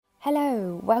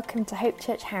Hello, welcome to Hope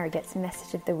Church Harrogate's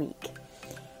Message of the Week.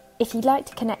 If you'd like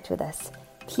to connect with us,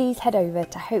 please head over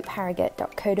to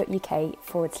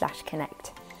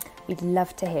hopeharrogate.co.uk/connect. We'd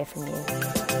love to hear from you.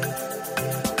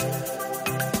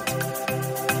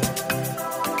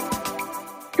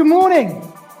 Good morning.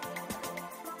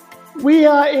 We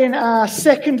are in our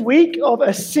second week of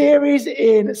a series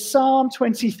in Psalm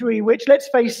 23, which, let's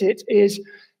face it, is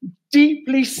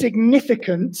deeply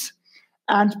significant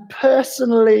and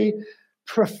personally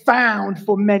profound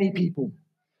for many people.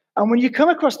 And when you come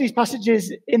across these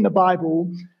passages in the Bible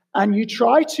and you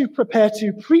try to prepare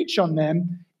to preach on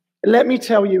them, let me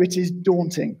tell you, it is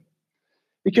daunting.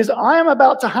 Because I am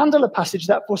about to handle a passage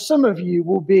that for some of you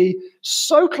will be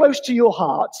so close to your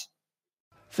heart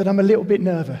that I'm a little bit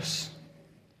nervous.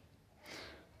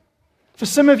 For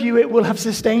some of you, it will have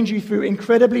sustained you through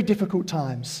incredibly difficult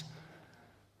times.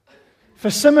 For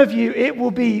some of you, it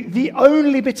will be the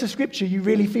only bit of scripture you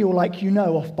really feel like you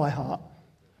know off by heart.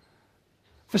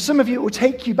 For some of you, it will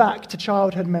take you back to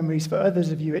childhood memories. For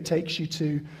others of you, it takes you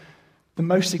to the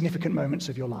most significant moments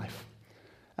of your life.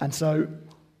 And so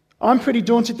I'm pretty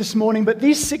daunted this morning, but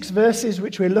these 6 verses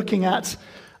which we're looking at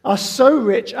are so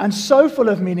rich and so full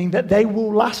of meaning that they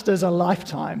will last us a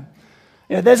lifetime.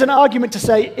 You know, there's an argument to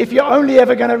say, if you're only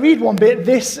ever going to read one bit,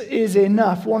 this is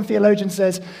enough. One theologian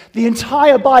says, the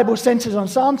entire Bible centers on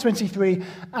Psalm 23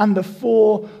 and the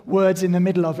 4 words in the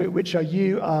middle of it, which are,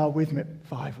 you are with me.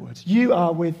 5 words. You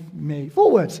are with me.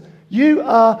 4 words. You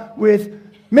are with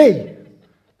me.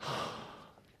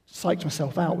 Psyched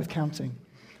myself out with counting.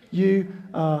 You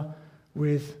are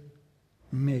with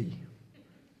me.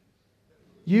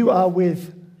 You are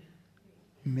with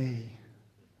me.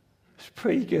 It's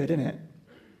pretty good, isn't it?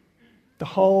 The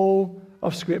whole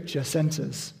of Scripture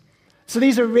centers. So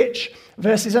these are rich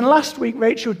verses. And last week,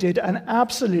 Rachel did an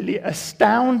absolutely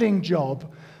astounding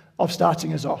job of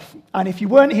starting us off. And if you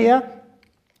weren't here,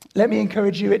 let me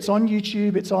encourage you. It's on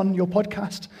YouTube. It's on your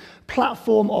podcast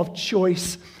platform of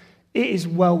choice. It is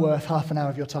well worth half an hour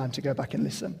of your time to go back and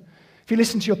listen. If you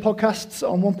listen to your podcasts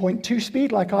on 1.2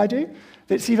 speed like I do,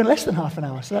 it's even less than half an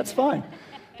hour, so that's fine.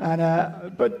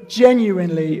 But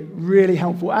genuinely really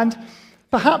helpful. And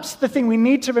perhaps the thing we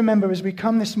need to remember as we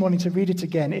come this morning to read it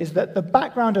again is that the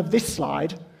background of this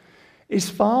slide is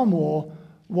far more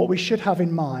what we should have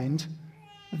in mind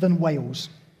than Wales.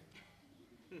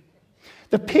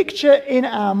 The picture in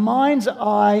our mind's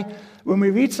eye when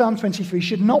we read Psalm 23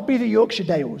 should not be the Yorkshire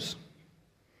Dales.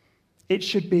 It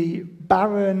should be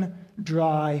barren,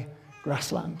 dry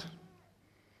grassland.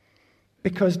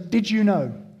 Because did you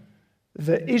know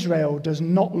that Israel does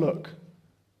not look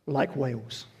like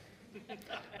Wales?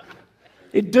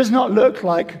 It does not look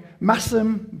like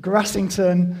Massam,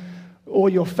 Grassington, or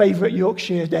your favourite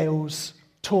Yorkshire Dales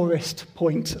tourist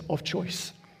point of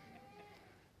choice.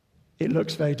 It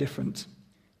looks very different.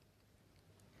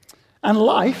 And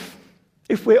life,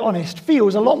 if we're honest,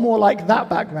 feels a lot more like that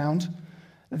background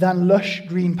than lush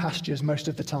green pastures most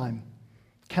of the time.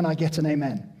 Can I get an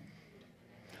amen?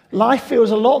 Life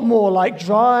feels a lot more like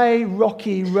dry,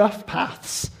 rocky, rough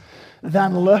paths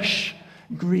than lush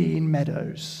green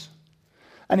meadows.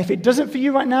 And if it doesn't for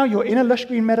you right now, you're in a lush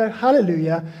green meadow,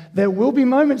 hallelujah, there will be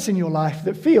moments in your life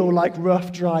that feel like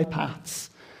rough, dry paths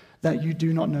that you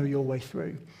do not know your way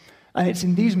through. And it's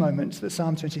in these moments that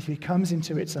Psalm 23 comes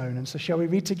into its own. And so shall we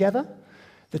read together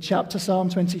the chapter Psalm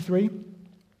 23?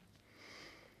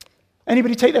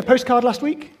 Anybody take their postcard last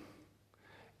week?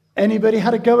 Anybody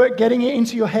had a go at getting it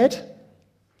into your head?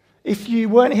 If you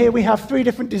weren't here, we have 3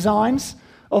 different designs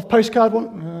of postcard.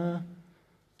 One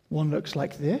looks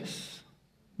like this.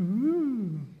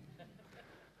 Ooh.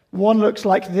 One looks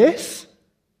like this.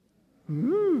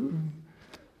 Ooh.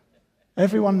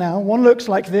 Everyone now. One looks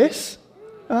like this.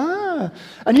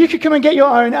 And you could come and get your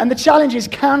own. And the challenge is,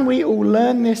 can we all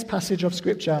learn this passage of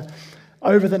Scripture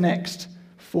over the next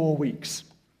 4 weeks?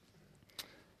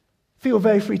 Feel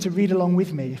very free to read along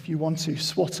with me if you want to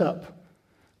swat up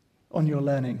on your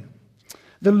learning.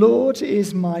 The Lord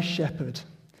is my shepherd.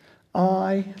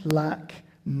 I lack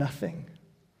nothing.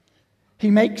 He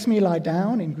makes me lie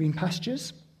down in green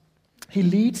pastures. He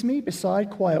leads me beside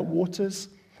quiet waters.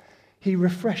 He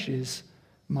refreshes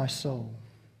my soul.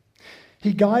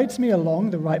 He guides me along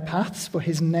the right paths for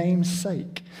his name's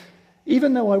sake.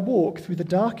 Even though I walk through the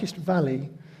darkest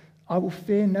valley, I will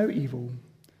fear no evil,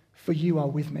 for you are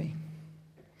with me.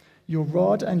 Your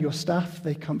rod and your staff,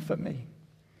 they comfort me.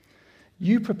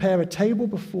 You prepare a table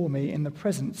before me in the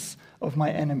presence of my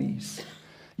enemies.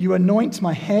 You anoint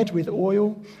my head with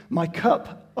oil. My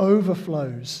cup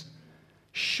overflows.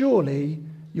 Surely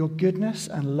your goodness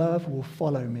and love will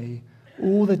follow me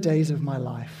all the days of my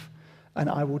life, and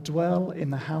I will dwell in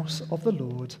the house of the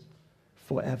Lord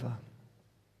forever.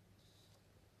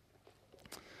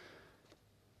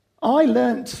 I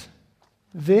learnt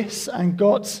this and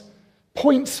got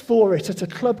points for it at a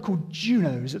club called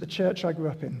Juno's at the church I grew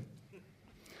up in.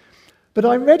 But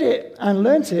I read it and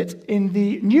learnt it in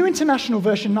the New International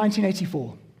Version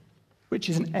 1984, which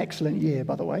is an excellent year,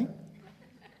 by the way.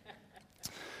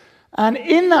 And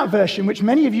in that version, which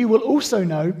many of you will also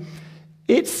know,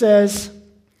 it says,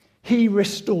 "He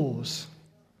restores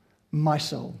my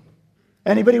soul."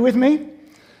 Anybody with me?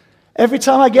 Every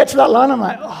time I get to that line, I'm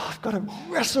like, I've got to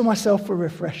wrestle myself for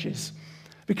refreshes.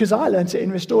 Because I learnt it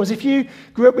in Restores. If you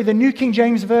grew up with the New King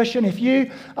James Version, if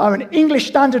you are an English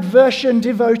Standard Version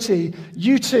devotee,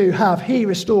 you too have "He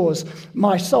restores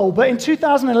my soul." But in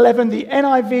 2011, the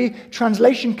NIV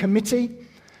Translation Committee,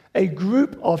 a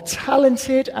group of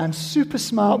talented and super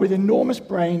smart with enormous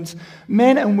brains,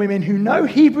 men and women who know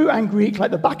Hebrew and Greek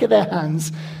like the back of their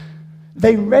hands,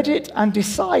 they read it and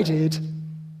decided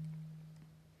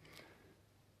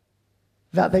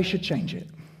that they should change it.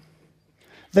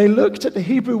 They looked at the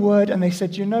Hebrew word and they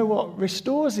said, you know what,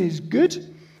 restores is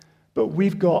good, but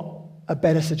we've got a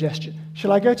better suggestion.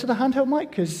 Shall I go to the handheld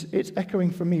mic? Because it's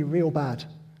echoing for me real bad.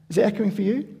 Is it echoing for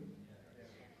you?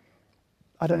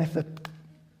 I don't know if the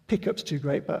pickup's too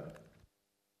great, but...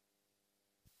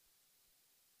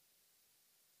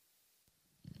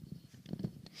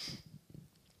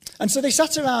 And so they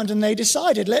sat around and they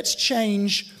decided, let's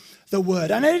change the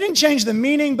word. And they didn't change the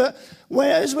meaning, but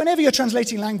whenever you're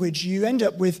translating language, you end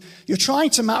up with, you're trying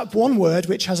to map one word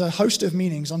which has a host of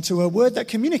meanings onto a word that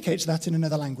communicates that in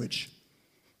another language.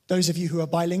 Those of you who are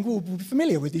bilingual will be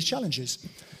familiar with these challenges.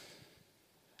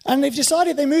 And they've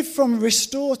decided they moved from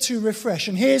restore to refresh.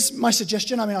 And here's my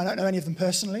suggestion. I don't know any of them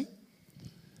personally.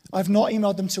 I've not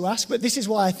emailed them to ask, but this is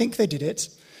why I think they did it.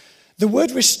 The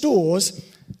word restores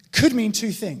could mean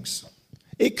two things.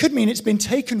 It could mean it's been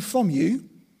taken from you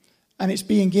and it's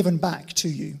being given back to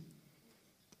you.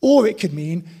 Or it could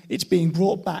mean it's being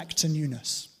brought back to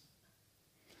newness.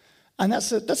 And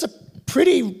that's a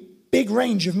pretty big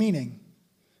range of meaning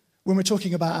when we're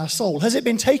talking about our soul. Has it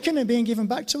been taken and being given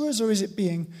back to us, or is it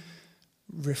being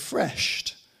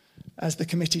refreshed, as the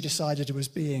committee decided it was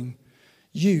being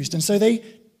used? And so they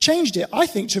changed it, I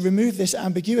think, to remove this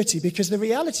ambiguity, because the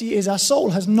reality is our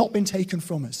soul has not been taken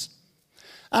from us.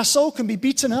 Our soul can be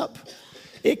beaten up,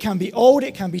 it can be old,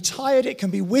 it can be tired, it can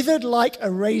be withered like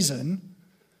a raisin,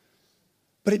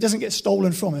 but it doesn't get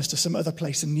stolen from us to some other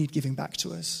place and need giving back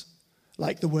to us,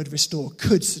 like the word restore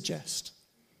could suggest.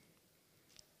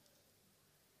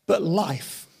 But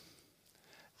life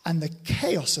and the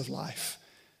chaos of life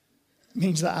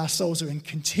means that our souls are in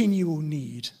continual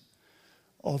need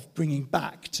of bringing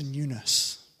back to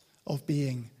newness, of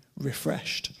being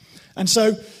refreshed. And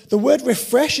so the word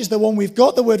refresh is the one we've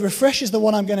got. The word refresh is the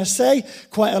one I'm going to say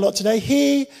quite a lot today.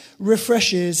 He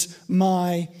refreshes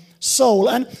my soul.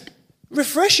 And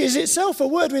refresh is itself a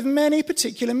word with many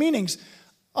particular meanings.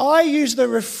 I use the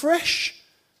refresh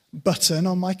button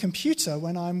on my computer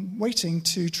when I'm waiting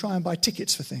to try and buy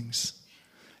tickets for things.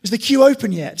 Is the queue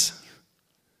open yet?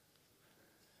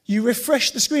 You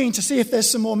refresh the screen to see if there's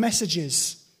some more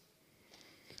messages.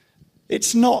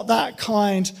 It's not that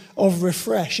kind of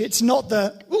refresh. It's not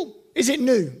the, is it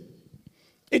new?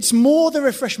 It's more the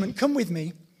refreshment. Come with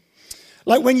me.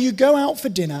 Like when you go out for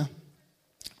dinner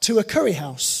to a curry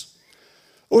house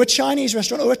or a Chinese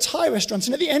restaurant or a Thai restaurant,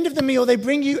 and at the end of the meal they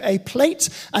bring you a plate,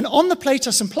 and on the plate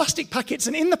are some plastic packets,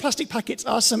 and in the plastic packets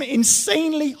are some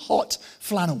insanely hot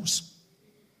flannels.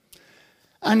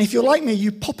 And if you're like me,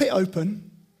 you pop it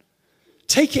open,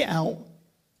 take it out,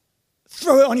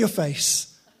 throw it on your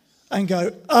face, and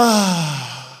go,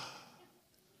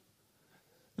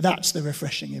 that's the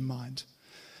refreshing in mind.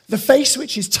 The face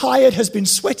which is tired, has been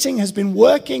sweating, has been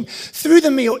working through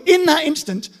the meal, in that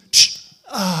instant,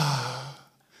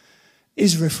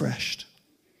 is refreshed.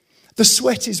 The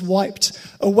sweat is wiped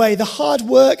away. The hard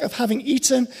work of having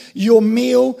eaten your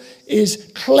meal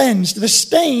is cleansed. The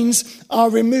stains are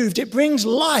removed. It brings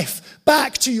life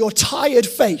back to your tired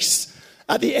face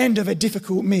at the end of a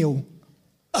difficult meal.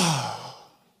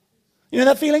 You know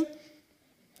that feeling?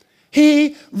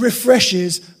 He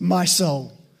refreshes my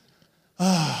soul.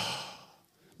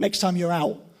 Next time you're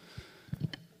out,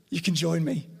 you can join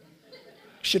me.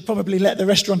 Should probably let the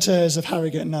restaurateurs of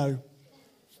Harrogate know.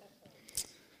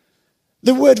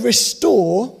 The word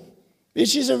restore,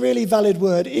 which is a really valid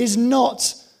word, is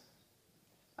not,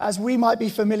 as we might be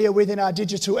familiar with in our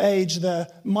digital age,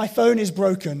 my phone is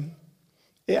broken,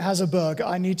 it has a bug,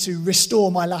 I need to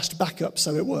restore my last backup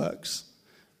so it works.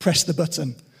 Press the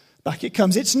button, Back it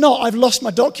comes. It's not, I've lost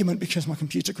my document because my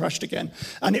computer crashed again,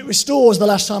 and it restores the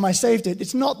last time I saved it.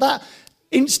 It's not that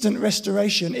instant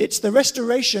restoration. It's the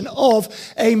restoration of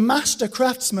a master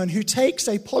craftsman who takes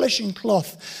a polishing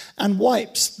cloth and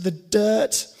wipes the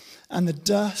dirt and the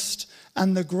dust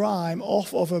and the grime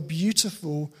off of a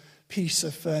beautiful piece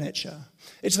of furniture.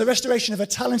 It's the restoration of a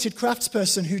talented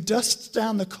craftsperson who dusts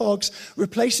down the cogs,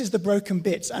 replaces the broken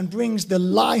bits, and brings the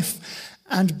life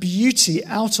and beauty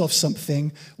out of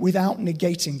something without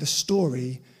negating the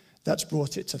story that's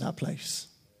brought it to that place.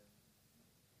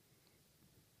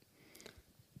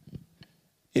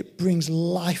 It brings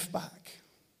life back.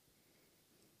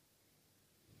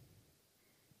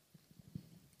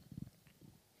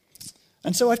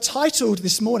 And so I've titled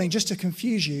this morning, just to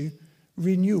confuse you,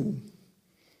 Renewal,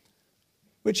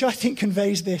 which I think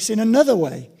conveys this in another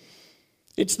way.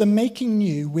 It's the making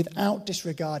new without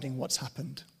disregarding what's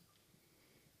happened.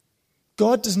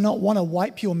 God does not want to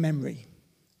wipe your memory.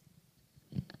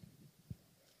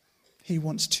 He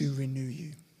wants to renew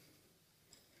you.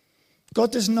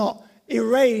 God does not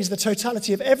erase the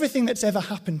totality of everything that's ever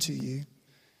happened to you,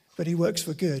 but he works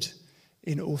for good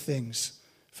in all things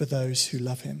for those who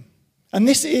love him. And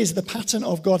this is the pattern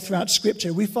of God throughout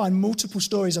Scripture. We find multiple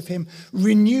stories of him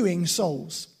renewing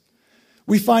souls.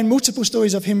 We find multiple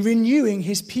stories of him renewing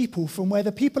his people from where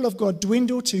the people of God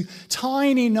dwindle to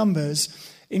tiny numbers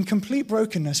in complete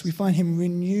brokenness. We find him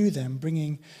renew them,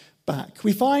 bringing back.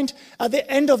 We find at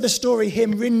the end of the story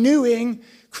him renewing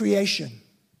creation,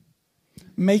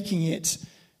 making it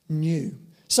new.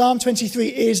 Psalm 23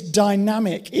 is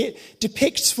dynamic. It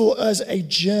depicts for us a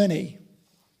journey.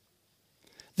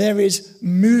 There is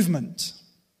movement.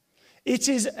 It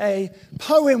is a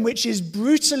poem which is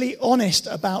brutally honest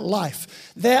about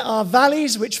life. There are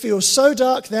valleys which feel so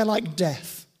dark they're like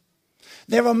death.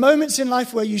 There are moments in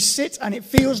life where you sit and it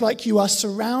feels like you are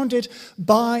surrounded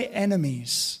by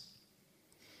enemies.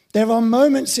 There are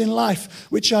moments in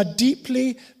life which are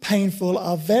deeply painful,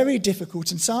 are very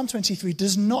difficult, and Psalm 23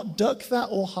 does not duck that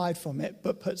or hide from it,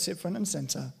 but puts it front and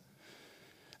center.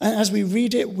 And as we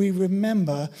read it, we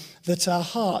remember that our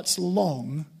hearts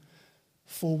long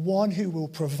for one who will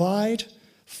provide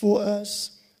for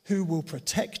us, who will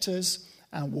protect us,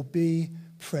 and will be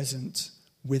present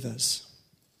with us.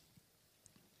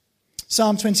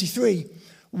 Psalm 23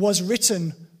 was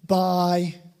written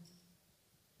by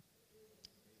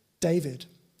David,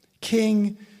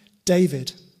 King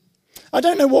David. I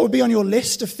don't know what would be on your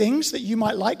list of things that you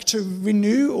might like to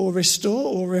renew or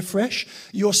restore or refresh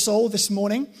your soul this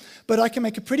morning, but I can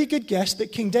make a pretty good guess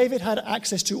that King David had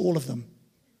access to all of them.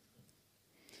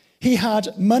 He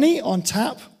had money on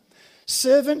tap,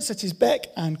 servants at his beck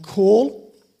and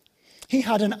call. He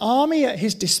had an army at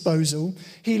his disposal.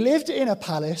 He lived in a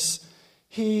palace.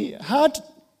 He had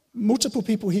multiple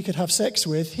people he could have sex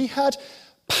with. He had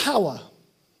power.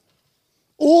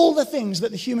 All the things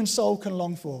that the human soul can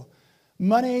long for.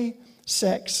 Money,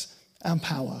 sex, and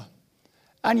power.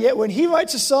 And yet when he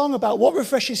writes a song about what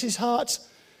refreshes his heart,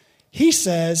 he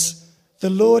says, "The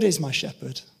Lord is my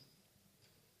shepherd.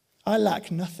 I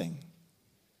lack nothing.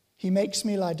 He makes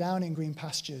me lie down in green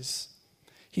pastures.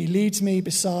 He leads me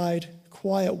beside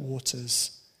quiet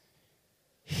waters.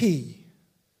 He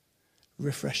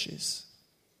refreshes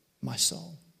my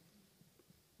soul."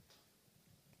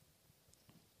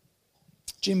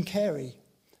 Jim Carrey,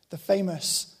 the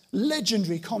famous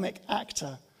legendary comic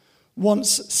actor, once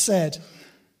said,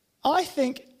 "I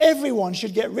think everyone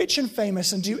should get rich and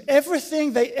famous and do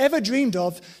everything they ever dreamed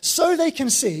of so they can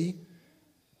see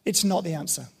it's not the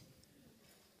answer."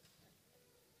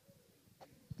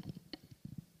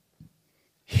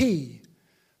 He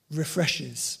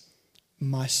refreshes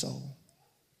my soul.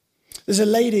 There's a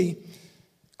lady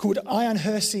called Ayaan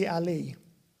Hirsi Ali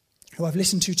who I've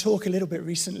listened to talk a little bit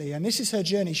recently, and this is her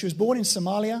journey. She was born in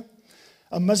Somalia,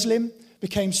 a Muslim,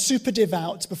 became super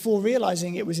devout before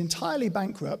realizing it was entirely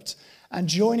bankrupt and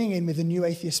joining in with the New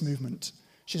Atheist movement.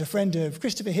 She's a friend of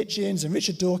Christopher Hitchens and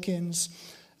Richard Dawkins,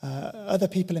 other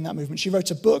people in that movement. She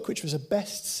wrote a book which was a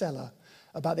bestseller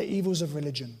about the evils of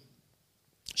religion.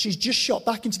 She's just shot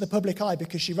back into the public eye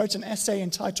because she wrote an essay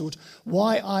entitled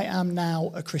 "Why I Am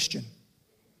Now a Christian."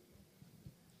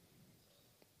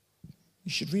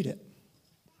 You should read it.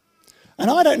 And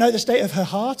I don't know the state of her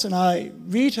heart, and I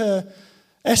read her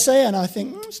essay and I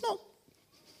think, it's not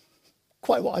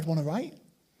quite what I'd want to write.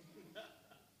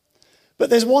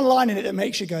 But there's one line in it that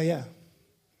makes you go, yeah.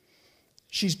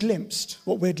 She's glimpsed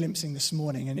what we're glimpsing this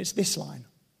morning, and it's this line.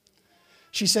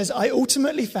 She says, "I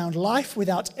ultimately found life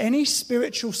without any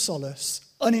spiritual solace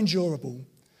unendurable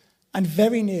and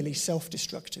very nearly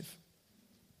self-destructive."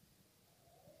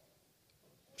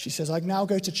 She says, I now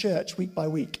go to church week by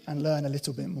week and learn a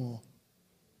little bit more.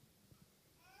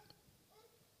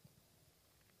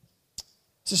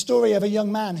 It's a story of a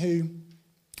young man who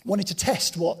wanted to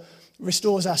test what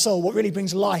restores our soul, what really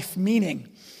brings life, meaning.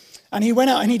 And he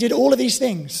went out and he did all of these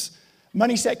things,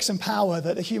 money, sex, and power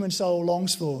that the human soul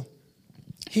longs for.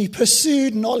 He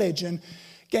pursued knowledge and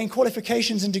gained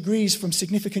qualifications and degrees from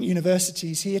significant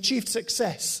universities. He achieved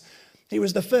success. He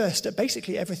was the first at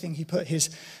basically everything he put his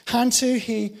hand to.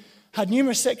 He had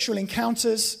numerous sexual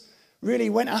encounters, really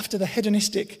went after the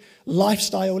hedonistic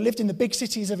lifestyle, lived in the big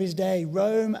cities of his day,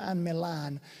 Rome and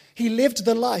Milan. He lived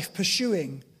the life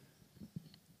pursuing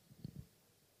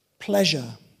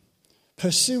pleasure,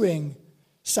 pursuing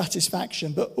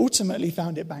satisfaction, but ultimately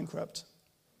found it bankrupt.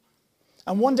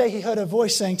 And one day he heard a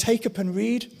voice saying, take up and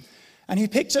read. And he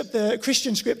picked up the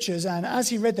Christian scriptures, and as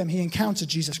he read them, he encountered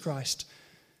Jesus Christ,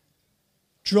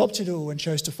 dropped it all and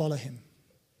chose to follow him.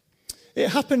 It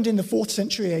happened in the 4th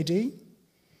century AD.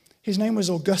 His name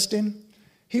was Augustine.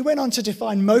 He went on to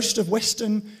define most of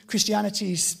Western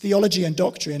Christianity's theology and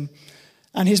doctrine,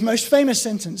 and his most famous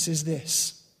sentence is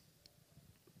this: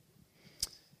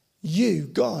 you,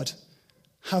 God,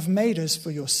 have made us for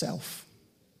yourself,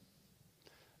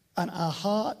 and our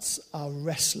hearts are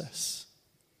restless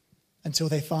until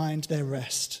they find their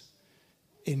rest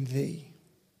in thee.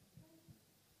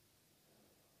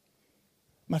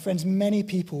 My friends, many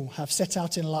people have set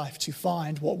out in life to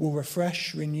find what will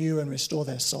refresh, renew, and restore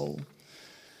their soul.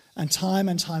 And time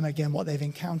again, what they've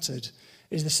encountered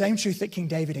is the same truth that King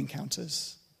David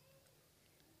encounters.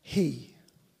 He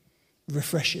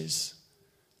refreshes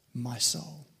my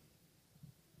soul.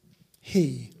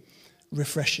 He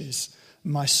refreshes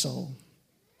my soul.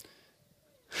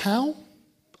 How?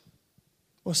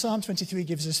 Well, Psalm 23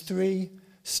 gives us 3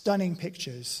 stunning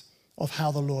pictures of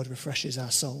how the Lord refreshes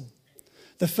our soul.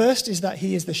 The first is that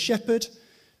he is the shepherd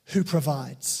who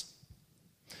provides.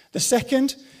 The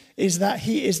second is that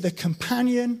he is the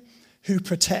companion who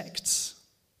protects.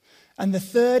 And the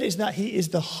third is that he is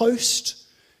the host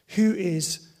who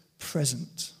is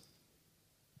present.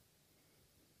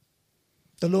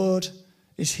 The Lord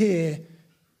is here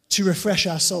to refresh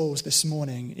our souls this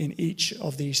morning in each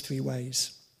of these 3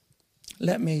 ways.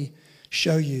 Let me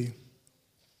show you.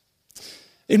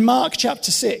 In Matthew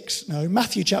chapter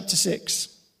 6,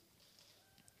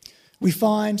 we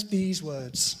find these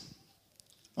words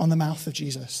on the mouth of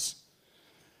Jesus.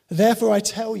 Therefore I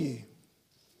tell you,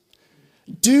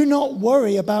 do not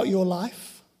worry about your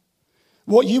life,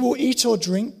 what you will eat or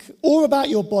drink, or about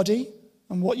your body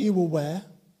and what you will wear.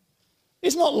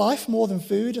 Is not life more than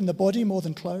food and the body more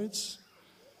than clothes?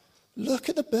 Look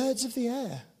at the birds of the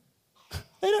air.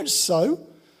 They don't sow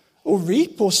or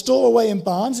reap or store away in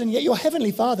barns, and yet your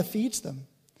heavenly Father feeds them.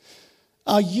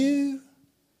 Are you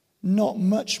not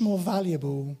much more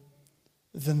valuable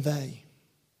than they?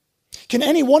 Can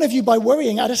any one of you, by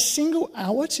worrying, add a single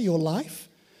hour to your life?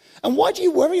 And why do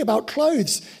you worry about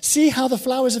clothes? See how the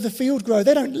flowers of the field grow.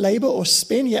 They don't labor or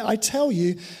spin, yet I tell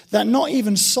you that not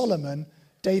even Solomon,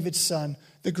 David's son,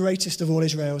 the greatest of all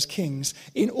Israel's kings,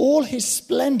 in all his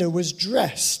splendor was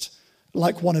dressed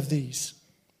like one of these.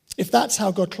 If that's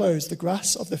how God clothes the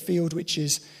grass of the field, which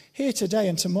is here today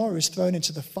and tomorrow is thrown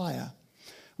into the fire,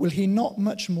 will he not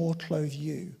much more clothe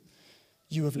you,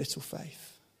 you of little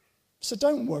faith? So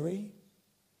don't worry,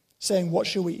 saying, what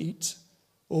shall we eat?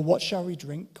 Or what shall we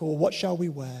drink? Or what shall we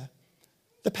wear?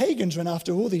 The pagans run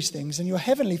after all these things, and your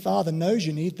heavenly Father knows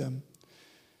you need them.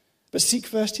 But seek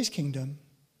first his kingdom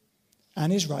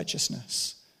and his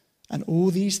righteousness, and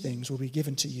all these things will be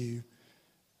given to you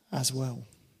as well.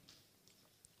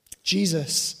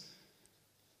 Jesus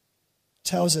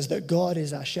tells us that God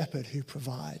is our shepherd who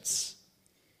provides.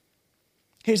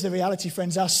 Here's the reality,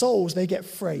 friends. Our souls, they get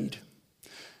frayed.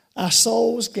 Our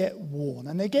souls get worn.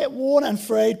 And they get worn and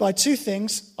frayed by 2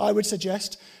 things, I would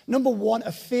suggest. Number 1,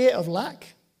 a fear of lack.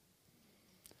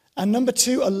 And number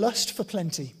 2, a lust for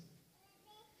plenty.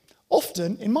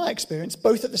 Often, in my experience,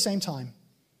 both at the same time.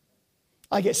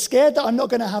 I get scared that I'm not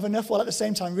going to have enough, while at the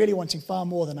same time really wanting far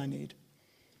more than I need.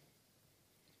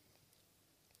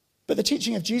 But the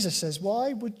teaching of Jesus says,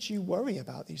 why would you worry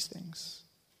about these things?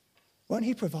 Won't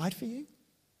he provide for you?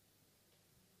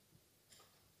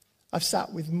 I've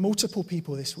sat with multiple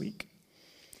people this week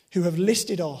who have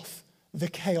listed off the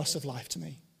chaos of life to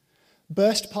me.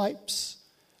 Burst pipes,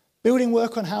 building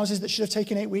work on houses that should have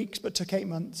taken 8 weeks but took 8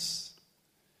 months,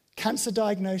 cancer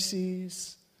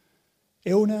diagnoses,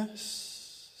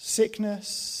 illness,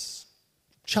 sickness,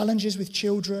 challenges with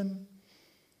children.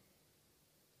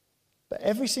 But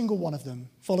every single one of them,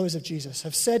 followers of Jesus,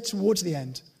 have said towards the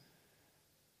end,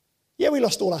 yeah, we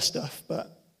lost all our stuff,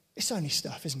 but it's only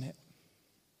stuff, isn't it?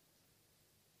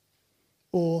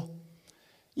 Or,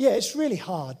 yeah, it's really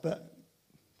hard, but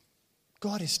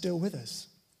God is still with us.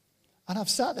 And I've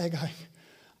sat there going,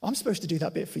 I'm supposed to do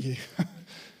that bit for you.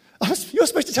 You're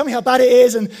supposed to tell me how bad it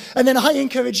is, and then I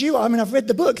encourage you. I mean, I've read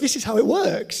the book. This is how it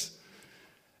works.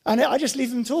 And I just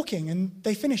leave them talking, and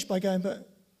they finish by going, but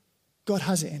God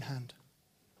has it in hand.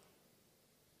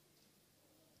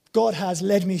 God has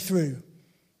led me through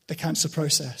the cancer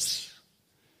process.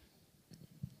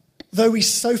 Though we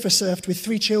sofa surfed with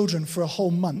 3 children for a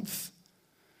whole month,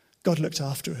 God looked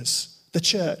after us. The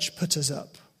church put us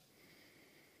up.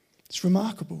 It's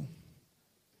remarkable.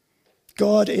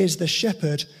 God is the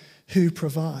shepherd who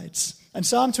provides. And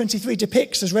Psalm 23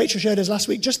 depicts, as Rachel showed us last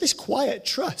week, just this quiet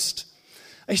trust.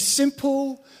 A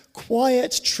simple,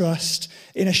 quiet trust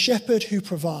in a shepherd who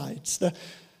provides. The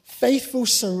faithful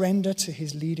surrender to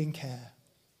his leading care.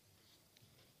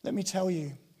 Let me tell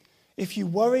you, if you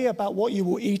worry about what you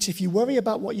will eat, if you worry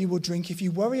about what you will drink, if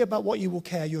you worry about what you will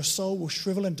care, your soul will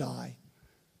shrivel and die.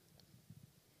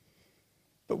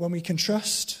 But when we can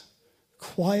trust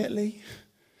quietly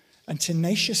and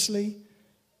tenaciously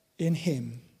in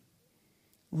him,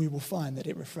 we will find that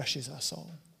it refreshes our soul.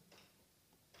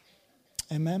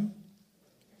 Amen?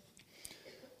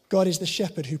 God is the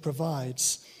shepherd who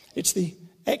provides. It's the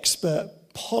expert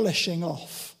polishing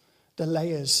off the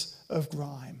layers of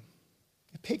grime.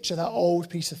 You picture that old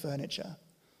piece of furniture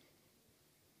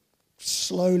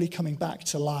slowly coming back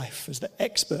to life as the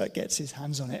expert gets his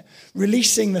hands on it,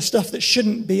 releasing the stuff that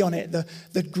shouldn't be on it,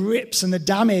 the grips and the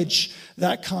damage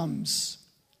that comes.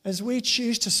 As we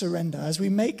choose to surrender, as we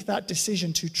make that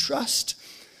decision to trust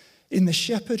in the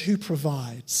shepherd who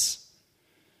provides,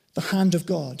 the hand of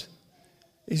God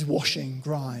is washing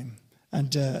grime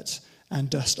and dirt and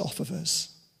dust off of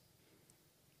us.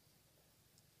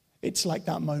 It's like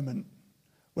that moment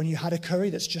when you had a curry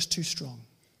that's just too strong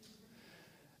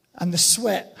and the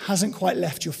sweat hasn't quite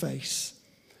left your face,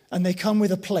 and they come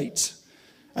with a plate,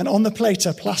 and on the plate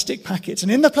are plastic packets,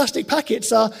 and in the plastic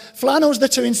packets are flannels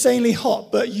that are insanely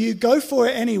hot, but you go for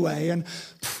it anyway, and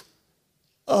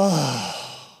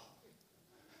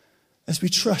as we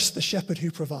trust the shepherd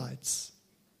who provides,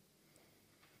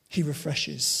 he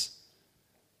refreshes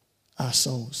our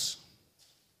souls.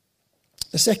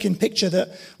 The second picture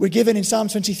that we're given in Psalm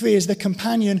 23 is the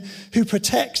companion who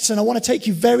protects. And I want to take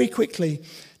you very quickly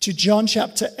to John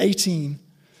chapter 18.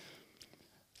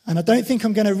 And I don't think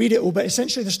I'm going to read it all, but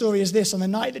essentially the story is this. On the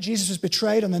night that Jesus was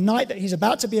betrayed, on the night that he's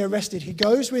about to be arrested, he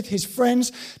goes with his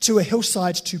friends to a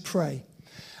hillside to pray.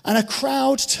 And a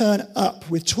crowd turn up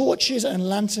with torches and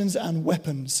lanterns and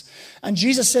weapons. And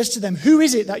Jesus says to them, "Who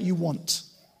is it that you want?"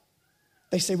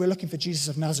 They say, "We're looking for Jesus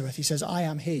of Nazareth." He says, "I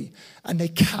am he." And they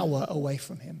cower away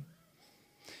from him.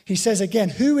 He says again,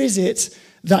 "Who is it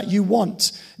that you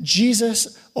want?"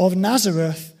 "Jesus of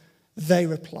Nazareth," they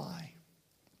reply.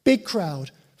 Big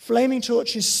crowd, flaming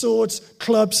torches, swords,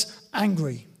 clubs,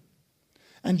 angry.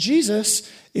 And Jesus,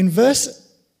 in verse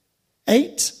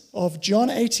 8 of John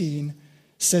 18,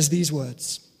 says these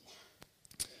words,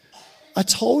 "I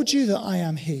told you that I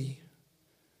am he.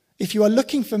 If you are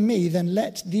looking for me, then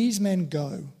let these men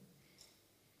go."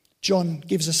 John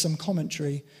gives us some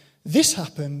commentary. "This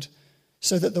happened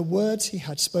so that the words he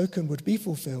had spoken would be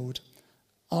fulfilled.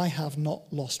 I have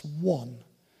not lost one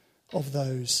of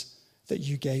those that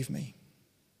you gave me."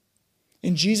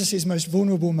 In Jesus' most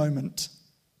vulnerable moment,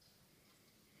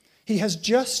 he has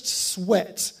just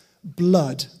sweat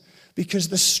blood because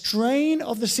the strain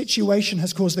of the situation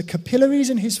has caused the capillaries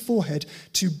in his forehead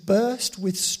to burst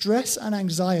with stress and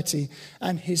anxiety,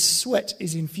 and his sweat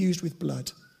is infused with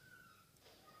blood.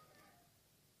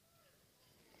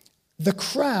 The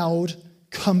crowd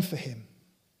come for him.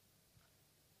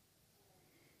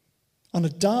 On a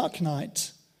dark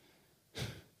night,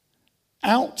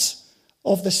 out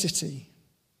of the city,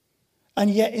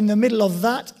 and yet in the middle of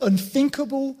that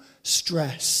unthinkable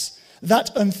stress,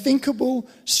 that unthinkable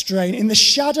strain, in the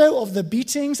shadow of the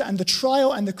beatings and the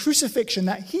trial and the crucifixion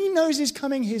that he knows is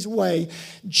coming his way,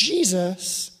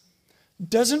 Jesus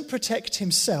doesn't protect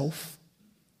himself.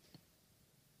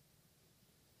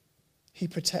 He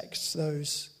protects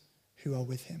those who are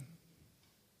with him.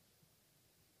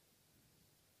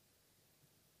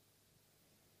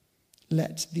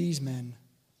 Let these men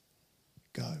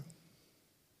go.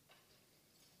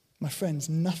 My friends,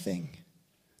 nothing,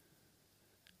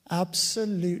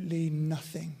 absolutely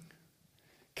nothing,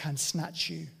 can snatch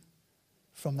you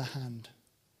from the hand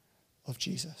of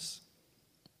Jesus.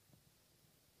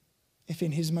 If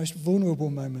in his most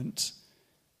vulnerable moment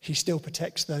he still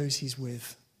protects those he's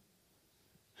with,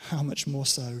 how much more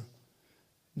so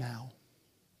now?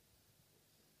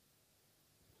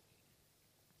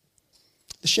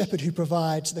 the shepherd who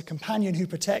provides, the companion who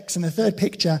protects, and the third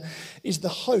picture is the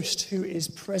host who is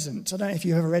present. I don't know if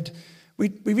you've ever read, we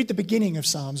read the beginning of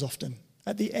Psalms often.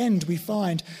 At the end, we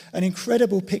find an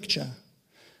incredible picture.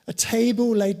 A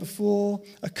table laid before,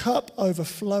 a cup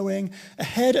overflowing, a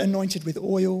head anointed with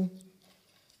oil.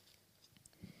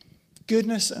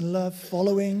 Goodness and love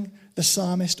following the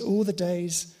psalmist all the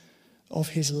days of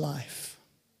his life.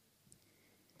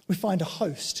 We find a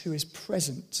host who is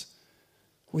present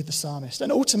with the psalmist.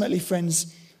 And ultimately,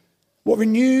 friends, what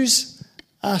renews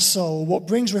our soul, what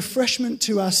brings refreshment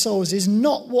to our souls is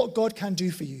not what God can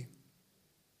do for you.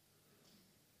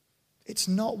 It's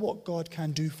not what God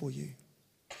can do for you.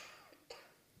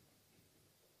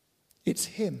 It's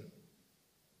him.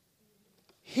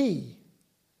 He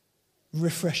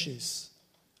refreshes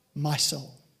my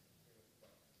soul.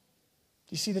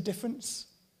 Do you see the difference?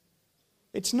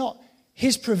 It's not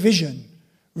his provision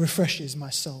refreshes my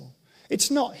soul.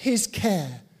 It's not his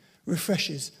care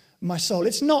refreshes my soul.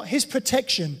 It's not his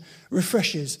protection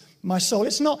refreshes my soul.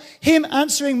 It's not him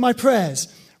answering my prayers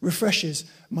refreshes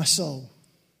my soul.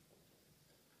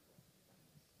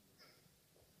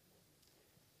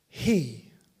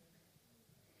 He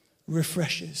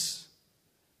refreshes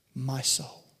my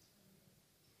soul.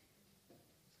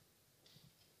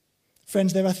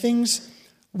 Friends, there are things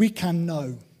we can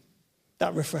know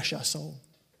that refresh our soul.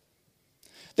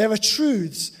 There are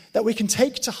truths that we can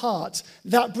take to heart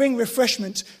that bring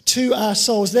refreshment to our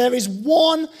souls. There is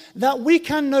one that we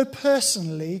can know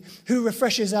personally who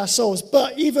refreshes our souls.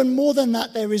 But even more than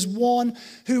that, there is one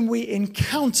whom we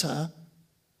encounter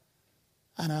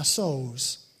and our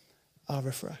souls are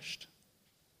refreshed.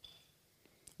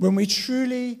 When we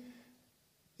truly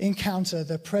encounter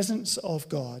the presence of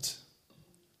God,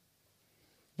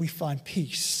 we find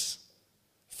peace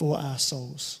for our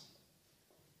souls.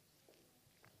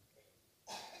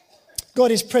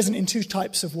 God is present in two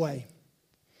types of way.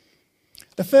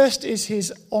 The first is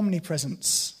his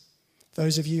omnipresence.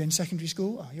 Those of you in secondary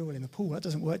school, you're all in the pool, that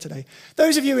doesn't work today.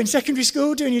 Those of you in secondary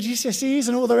school doing your GCSEs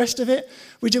and all the rest of it,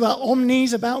 we do our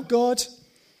omnis about God.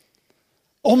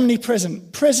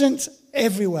 Omnipresent, present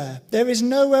everywhere. There is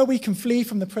nowhere we can flee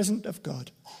from the presence of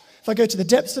God. If I go to the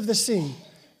depths of the sea,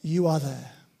 you are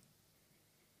there.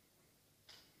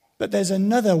 But there's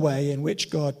another way in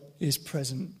which God is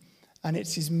present. And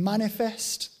it's his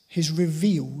manifest, his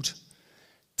revealed,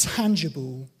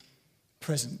 tangible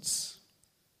presence.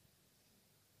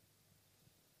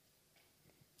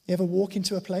 You ever walk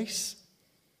into a place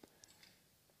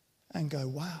and go,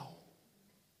 wow,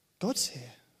 God's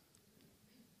here?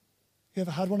 You ever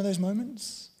had one of those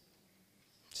moments?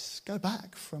 Just go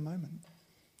back for a moment.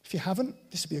 If you haven't,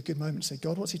 this would be a good moment to say,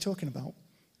 God, what's he talking about?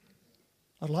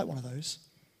 I'd like one of those.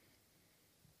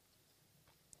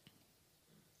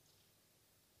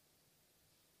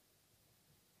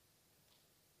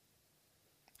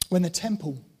 When the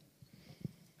temple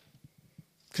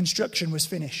construction was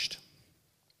finished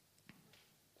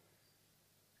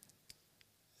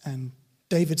and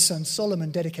David's son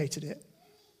Solomon dedicated it,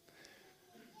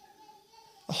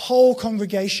 a whole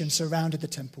congregation surrounded the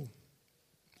temple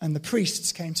and the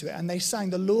priests came to it and they sang,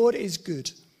 "The Lord is good.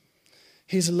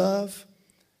 His love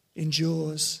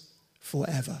endures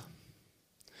forever."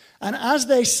 And as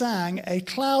they sang, a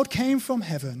cloud came from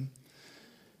heaven,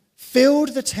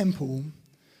 filled the temple,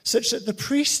 such that the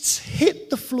priests hit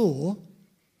the floor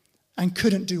and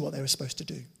couldn't do what they were supposed to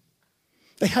do.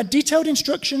 They had detailed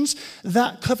instructions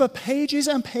that cover pages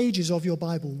and pages of your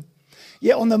Bible.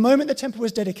 Yet on the moment the temple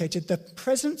was dedicated, the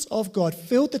presence of God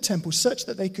filled the temple such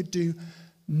that they could do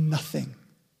nothing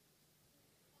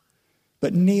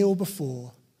but kneel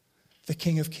before the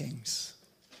King of Kings,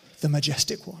 the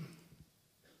majestic one.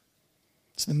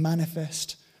 It's the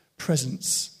manifest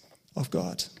presence of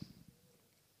God.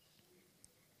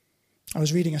 I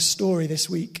was reading a story this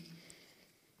week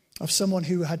of someone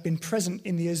who had been present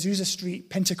in the Azusa Street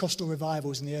Pentecostal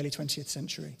revivals in the early 20th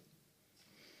century.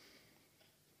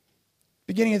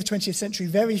 Beginning of the 20th century,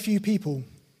 very few people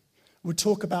would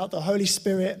talk about the Holy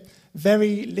Spirit,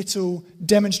 very little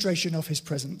demonstration of his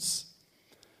presence.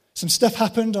 Some stuff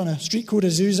happened on a street called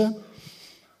Azusa,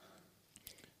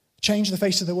 changed the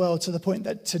face of the world to the point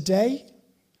that today,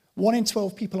 1 in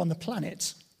 12 people on the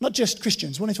planet, not just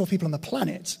Christians, 1 in 12 people on the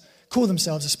planet call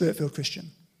themselves a Spirit-filled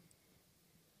Christian.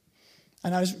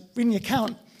 And I was reading the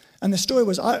account, and the story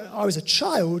was, I was a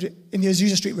child in the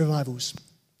Azusa Street revivals.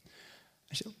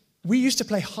 We used to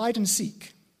play hide and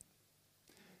seek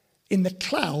in the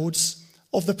clouds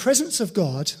of the presence of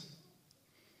God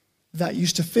that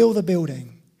used to fill the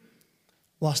building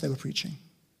whilst they were preaching.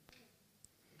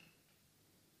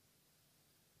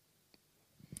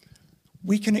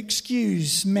 We can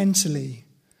excuse mentally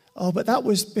Oh, but that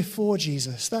was before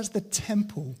Jesus. That's the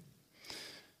temple.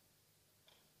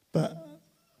 But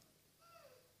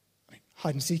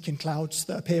hide and seek in clouds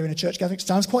that appear in a church gathering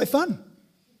sounds quite fun.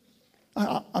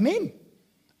 I'm in.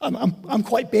 I'm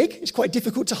quite big. It's quite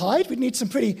difficult to hide. We'd need some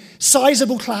pretty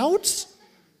sizable clouds.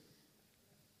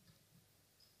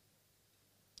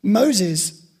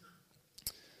 Moses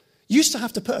used to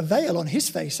have to put a veil on his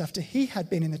face after he had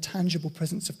been in the tangible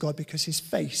presence of God because his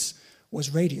face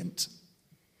was radiant.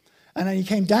 And then he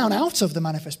came down out of the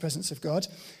manifest presence of God.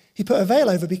 He put a veil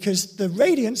over because the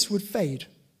radiance would fade.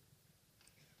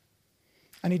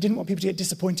 And he didn't want people to get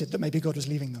disappointed that maybe God was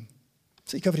leaving them.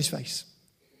 So he covered his face.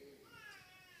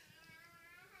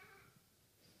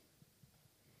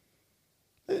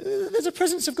 There's a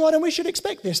presence of God, and we should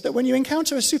expect this, that when you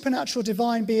encounter a supernatural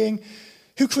divine being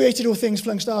who created all things,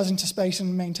 flung stars into space,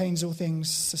 and maintains all things,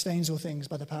 sustains all things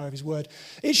by the power of his word,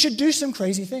 it should do some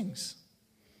crazy things.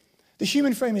 The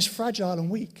human frame is fragile and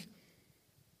weak.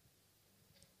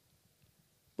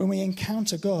 When we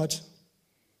encounter God,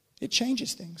 it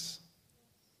changes things.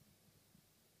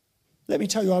 Let me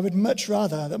tell you, I would much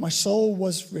rather that my soul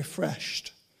was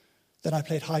refreshed than I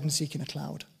played hide and seek in a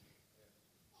cloud.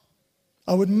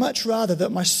 I would much rather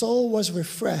that my soul was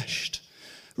refreshed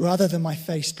rather than my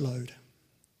face glowed.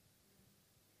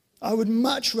 I would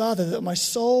much rather that my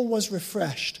soul was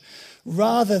refreshed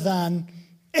rather than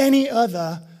any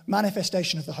other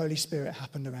manifestation of the Holy Spirit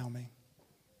happened around me.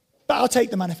 But I'll take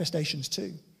the manifestations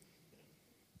too,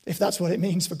 if that's what it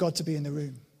means for God to be in the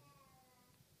room.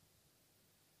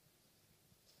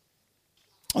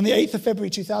 On the 8th of February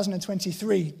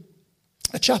 2023,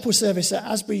 a chapel service at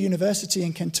Asbury University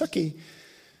in Kentucky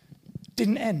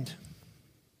didn't end.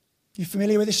 You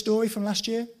familiar with this story from last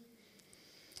year?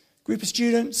 Group of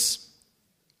students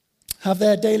have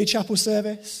their daily chapel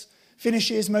service,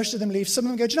 finishes, most of them leave. Some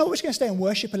of them go, do you know what, we're just going to stay and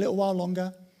worship a little while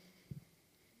longer.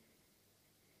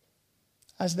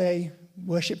 As they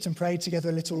worshipped and prayed together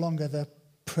a little longer, the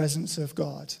presence of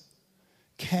God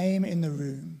came in the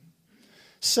room,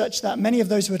 such that many of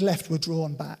those who had left were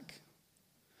drawn back.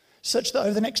 Such that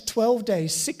over the next 12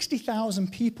 days,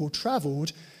 60,000 people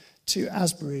traveled to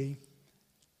Asbury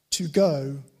to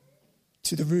go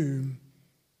to the room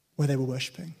where they were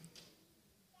worshipping.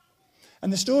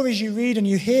 And the stories you read and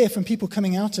you hear from people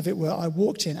coming out of it were, I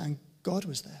walked in and God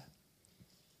was there.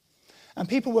 And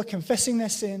people were confessing their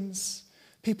sins.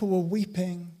 People were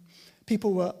weeping.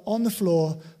 People were on the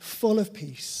floor full of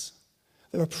peace.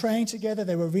 They were praying together.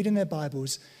 They were reading their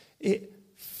Bibles. It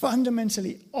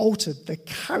fundamentally altered the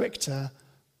character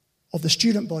of the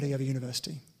student body of a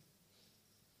university.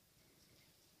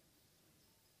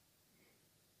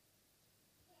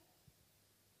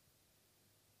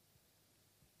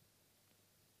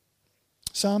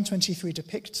 Psalm 23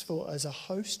 depicts for us a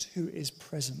host who is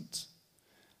present,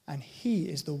 and he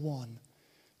is the one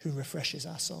who refreshes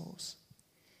our souls.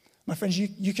 My friends,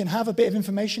 you can have a bit of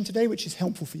information today which is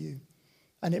helpful for you,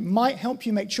 and it might help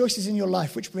you make choices in your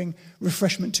life which bring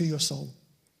refreshment to your soul.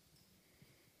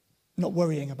 Not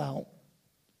worrying about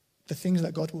the things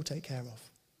that God will take care of.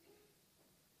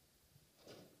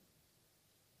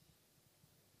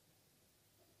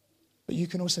 But you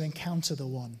can also encounter the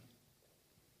one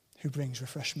who brings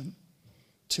refreshment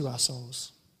to our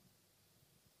souls.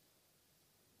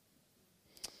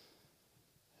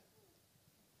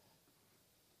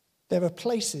 There are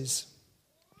places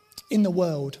in the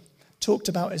world talked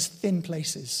about as thin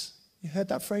places. You heard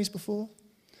that phrase before?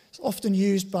 It's often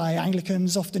used by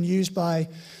Anglicans, often used by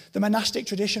the monastic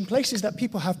tradition, places that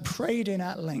people have prayed in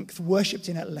at length, worshipped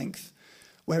in at length,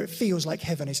 where it feels like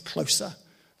heaven is closer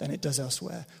than it does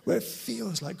elsewhere, where it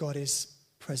feels like God is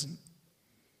present.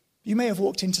 You may have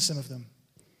walked into some of them.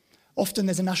 Often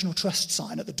there's a National Trust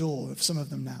sign at the door of some of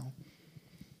them now.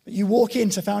 But you walk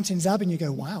into Fountains Abbey and you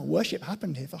go, wow, worship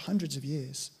happened here for hundreds of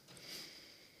years.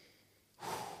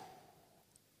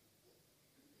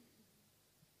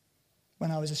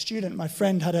 When I was a student, my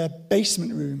friend had a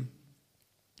basement room,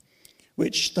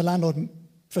 which the landlord,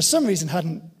 for some reason,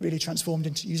 hadn't really transformed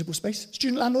into usable space.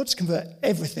 Student landlords convert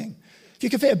everything. If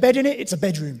you can fit a bed in it, it's a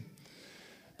bedroom.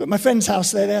 But my friend's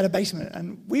house, they had a basement,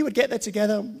 and we would get there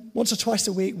together once or twice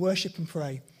a week, worship and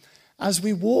pray. As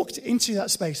we walked into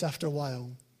that space after a while,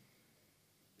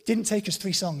 it didn't take us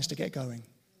 3 songs to get going.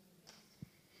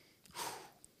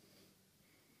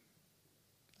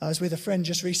 I was with a friend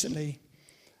just recently,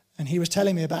 and he was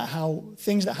telling me about how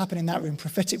things that happen in that room,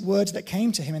 prophetic words that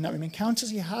came to him in that room, encounters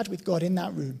he had with God in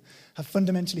that room, have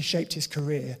fundamentally shaped his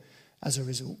career as a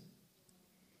result.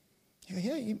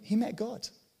 Yeah, he met God.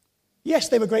 Yes,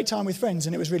 they were a great time with friends,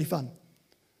 and it was really fun.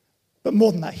 But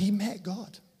more than that, he met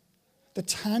God. The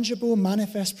tangible,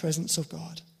 manifest presence of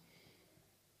God.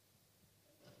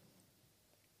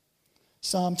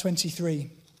 Psalm 23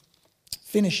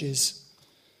 finishes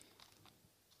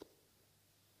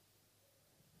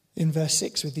in verse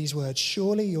 6 with these words,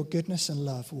 "Surely your goodness and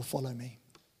love will follow me."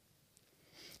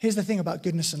 Here's the thing about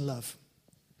goodness and love.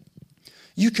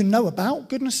 You can know about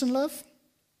goodness and love,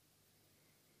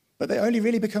 but they only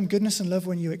really become goodness and love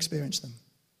when you experience them.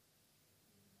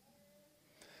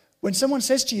 When someone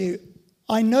says to you,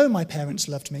 "I know my parents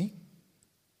loved me,"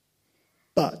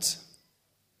 but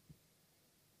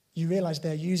you realize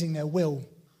they're using their will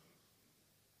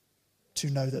to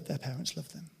know that their parents love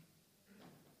them.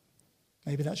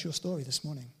 Maybe that's your story this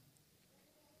morning.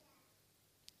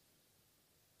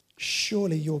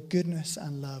 Surely your goodness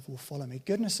and love will follow me.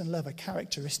 Goodness and love are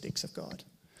characteristics of God.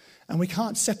 And we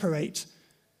can't separate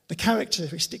the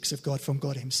characteristics of God from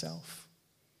God himself.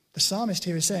 The psalmist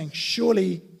here is saying,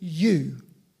 surely you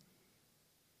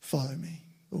follow me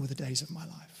all the days of my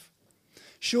life.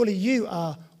 Surely you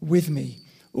are with me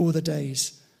all the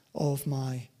days of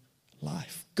my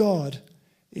life. God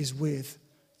is with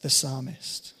the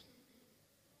psalmist.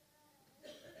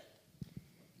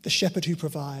 The shepherd who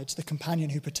provides, the companion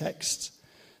who protects,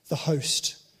 the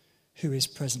host who is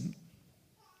present.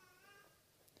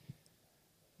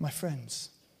 My friends,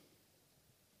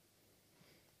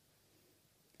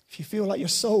 if you feel like your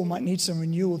soul might need some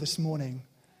renewal this morning,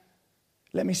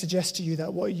 let me suggest to you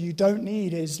that what you don't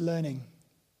need is learning.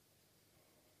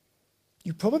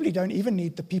 You probably don't even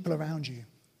need the people around you,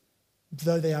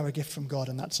 though they are a gift from God,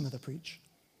 and that's another preach.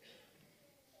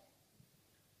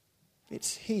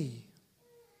 It's He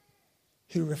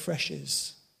who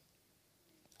refreshes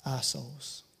our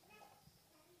souls.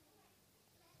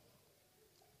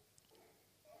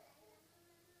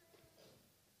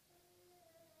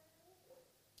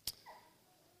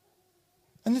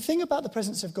 And the thing about the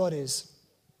presence of God is,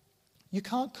 you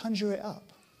can't conjure it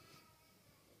up.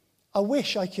 I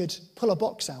wish I could pull a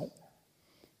box out,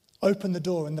 open the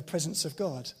door, and the presence of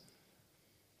God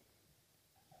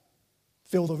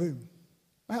fill the room.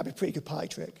 That'd be a pretty good party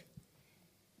trick.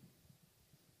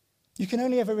 You can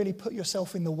only ever really put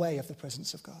yourself in the way of the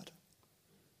presence of God.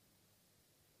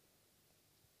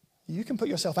 You can put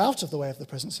yourself out of the way of the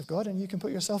presence of God, and you can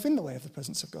put yourself in the way of the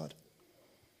presence of God.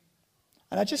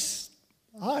 And I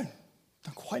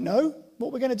don't quite know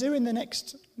what we're going to do in the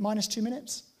next -2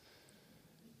 minutes.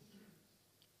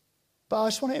 But I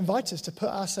just want to invite us to put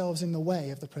ourselves in the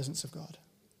way of the presence of God.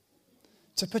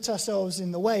 To put ourselves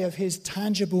in the way of his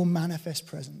tangible, manifest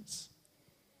presence.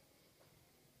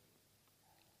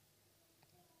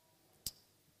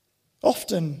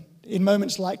 Often, in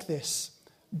moments like this,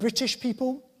 British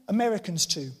people, Americans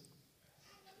too,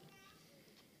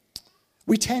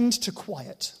 we tend to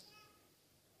quiet.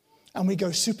 And we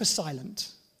go super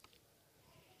silent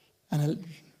and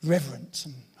reverent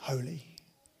and holy.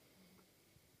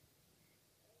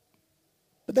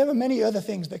 But there are many other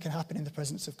things that can happen in the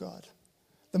presence of God.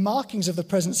 The markings of the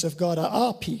presence of God are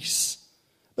our peace,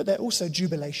 but they're also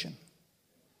jubilation.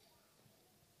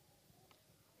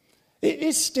 It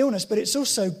is stillness, but it's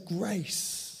also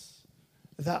grace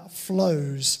that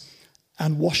flows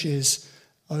and washes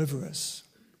over us.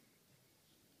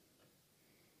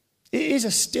 It is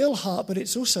a still heart, but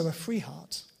it's also a free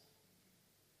heart.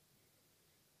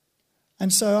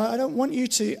 And so I don't want you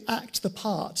to act the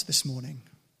part this morning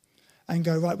and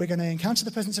go, right, we're going to encounter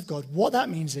the presence of God. What that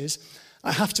means is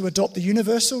I have to adopt the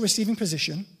universal receiving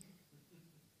position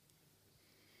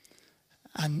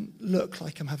and look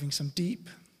like I'm having some deep,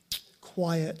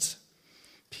 quiet,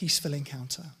 peaceful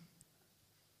encounter.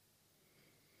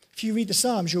 If you read the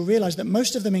Psalms, you'll realize that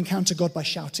most of them encounter God by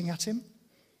shouting at him.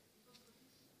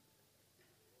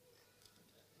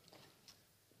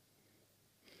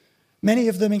 Many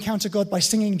of them encounter God by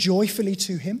singing joyfully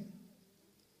to him.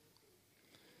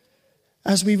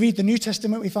 As we read the New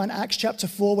Testament, we find Acts chapter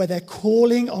 4 where they're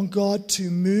calling on God to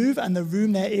move and the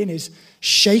room they're in is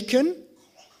shaken.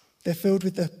 They're filled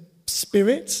with the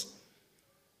Spirit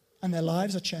and their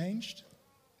lives are changed.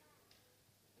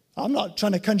 I'm not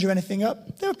trying to conjure anything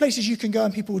up. There are places you can go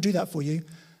and people will do that for you.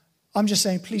 I'm just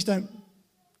saying, please don't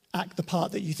act the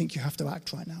part that you think you have to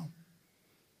act right now.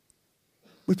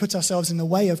 We put ourselves in the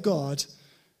way of God,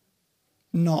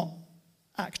 not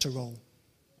act a role.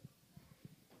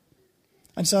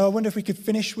 And so I wonder if we could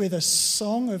finish with a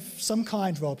song of some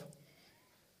kind, Rob. Is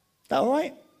that all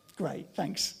right? Great,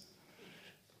 thanks.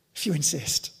 If you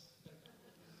insist.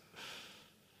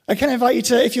 I can invite you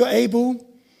to, if you're able,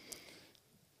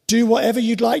 do whatever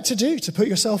you'd like to do to put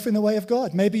yourself in the way of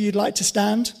God. Maybe you'd like to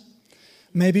stand.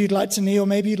 Maybe you'd like to kneel.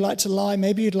 Maybe you'd like to lie.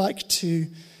 Maybe you'd like to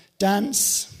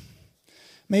dance.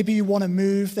 Maybe you want to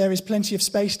move. There is plenty of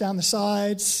space down the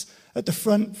sides. At the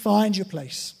front, find your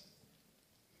place.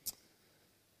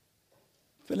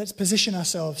 But let's position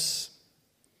ourselves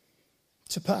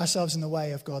to put ourselves in the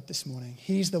way of God this morning.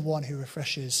 He's the one who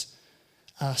refreshes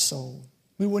our soul.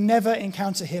 We will never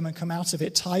encounter him and come out of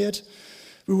it tired.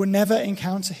 We will never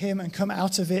encounter him and come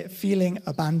out of it feeling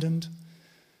abandoned.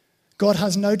 God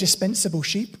has no dispensable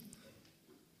sheep.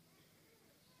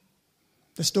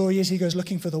 The story is he goes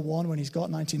looking for the one when he's got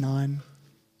 99.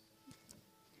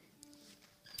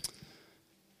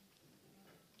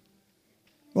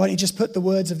 Why don't you just put the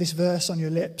words of this verse on your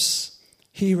lips?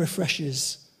 He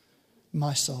refreshes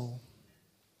my soul.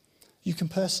 You can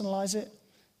personalize it.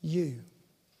 You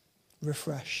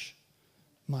refresh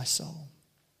my soul.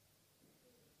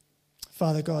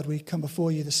 Father God, we come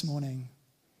before you this morning,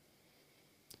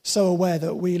 so aware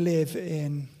that we live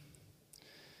in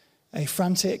a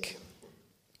frantic,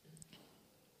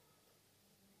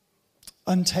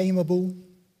 untamable,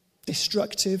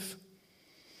 destructive,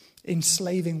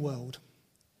 enslaving world.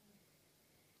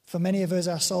 For many of us,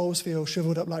 our souls feel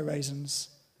shriveled up like raisins.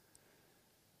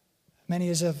 Many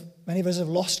of us have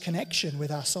lost connection with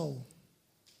our soul.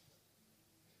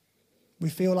 We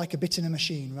feel like a bit in a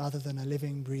machine rather than a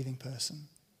living, breathing person.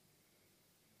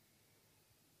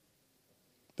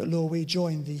 But Lord, we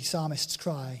join the psalmist's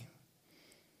cry.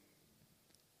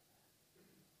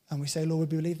 And we say, Lord,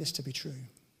 we believe this to be true.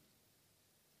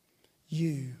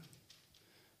 You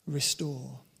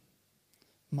restore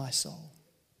my soul.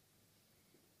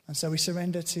 And so we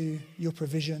surrender to your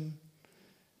provision.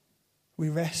 We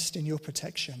rest in your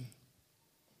protection.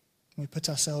 We put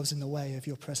ourselves in the way of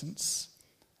your presence,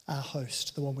 our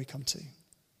host, the one we come to.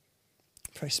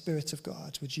 Pray, Spirit of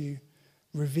God, would you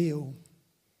reveal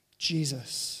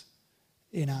Jesus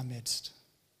in our midst?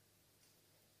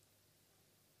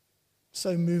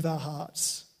 So move our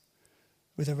hearts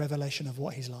with a revelation of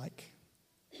what he's like,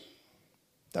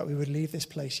 that we would leave this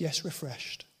place, yes,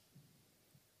 refreshed,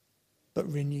 but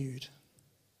renewed,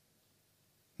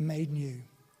 made new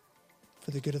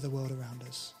for the good of the world around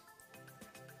us.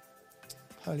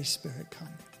 Holy Spirit, come.